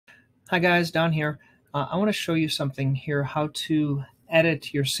Hi guys, down here. I want to show you something here, how to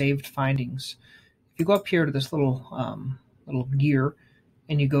edit your saved findings. If you go up here to this little gear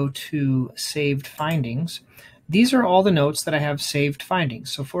and you go to saved findings, these are all the notes that I have saved findings.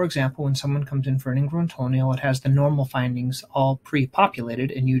 So for example, when someone comes in for an incongruent toenail, it has the normal findings all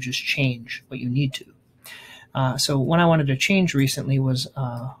pre-populated and you just change what you need to. So one I wanted to change recently was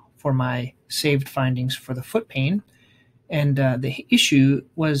for my saved findings for the foot pain. And the issue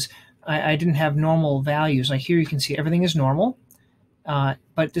was I didn't have normal values. Like here you can see everything is normal,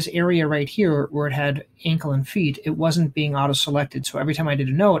 but this area right here where it had ankle and feet, it wasn't being auto-selected. So every time I did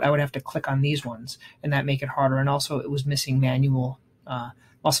a note, I would have to click on these ones, and that make it harder. And also it was missing manual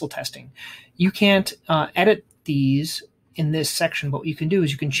muscle testing. You can't edit these in this section, but what you can do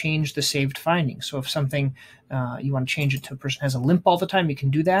is you can change the saved findings. So if something you want to change it to a person has a limp all the time, you can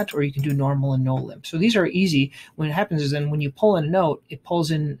do that, or you can do normal and no limp. So these are easy. When it happens is then when you pull in a note, it pulls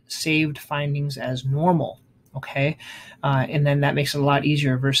in saved findings as normal. Okay, and then that makes it a lot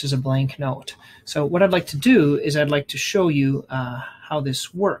easier versus a blank note. So what I'd like to do is I'd like to show you how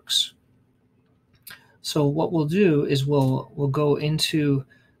this works. So what we'll do is we'll go into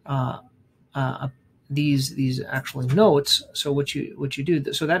these actually notes. So what you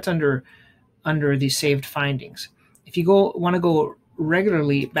do, so that's under the saved findings. If you want to go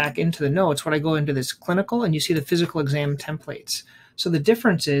regularly back into the notes, what I go into this clinical, and you see the physical exam templates. So the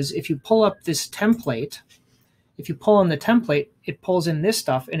difference is if you pull up this template, if you pull on the template, it pulls in this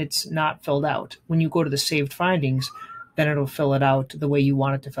stuff and it's not filled out. When you go to the saved findings, then it'll fill it out the way you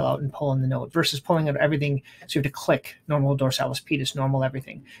want it to fill out and pull in the note versus pulling out everything. So you have to click normal dorsalis pedis, normal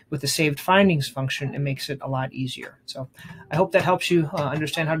everything. With the saved findings function, it makes it a lot easier. So I hope that helps you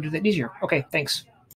understand how to do that easier. Okay, thanks.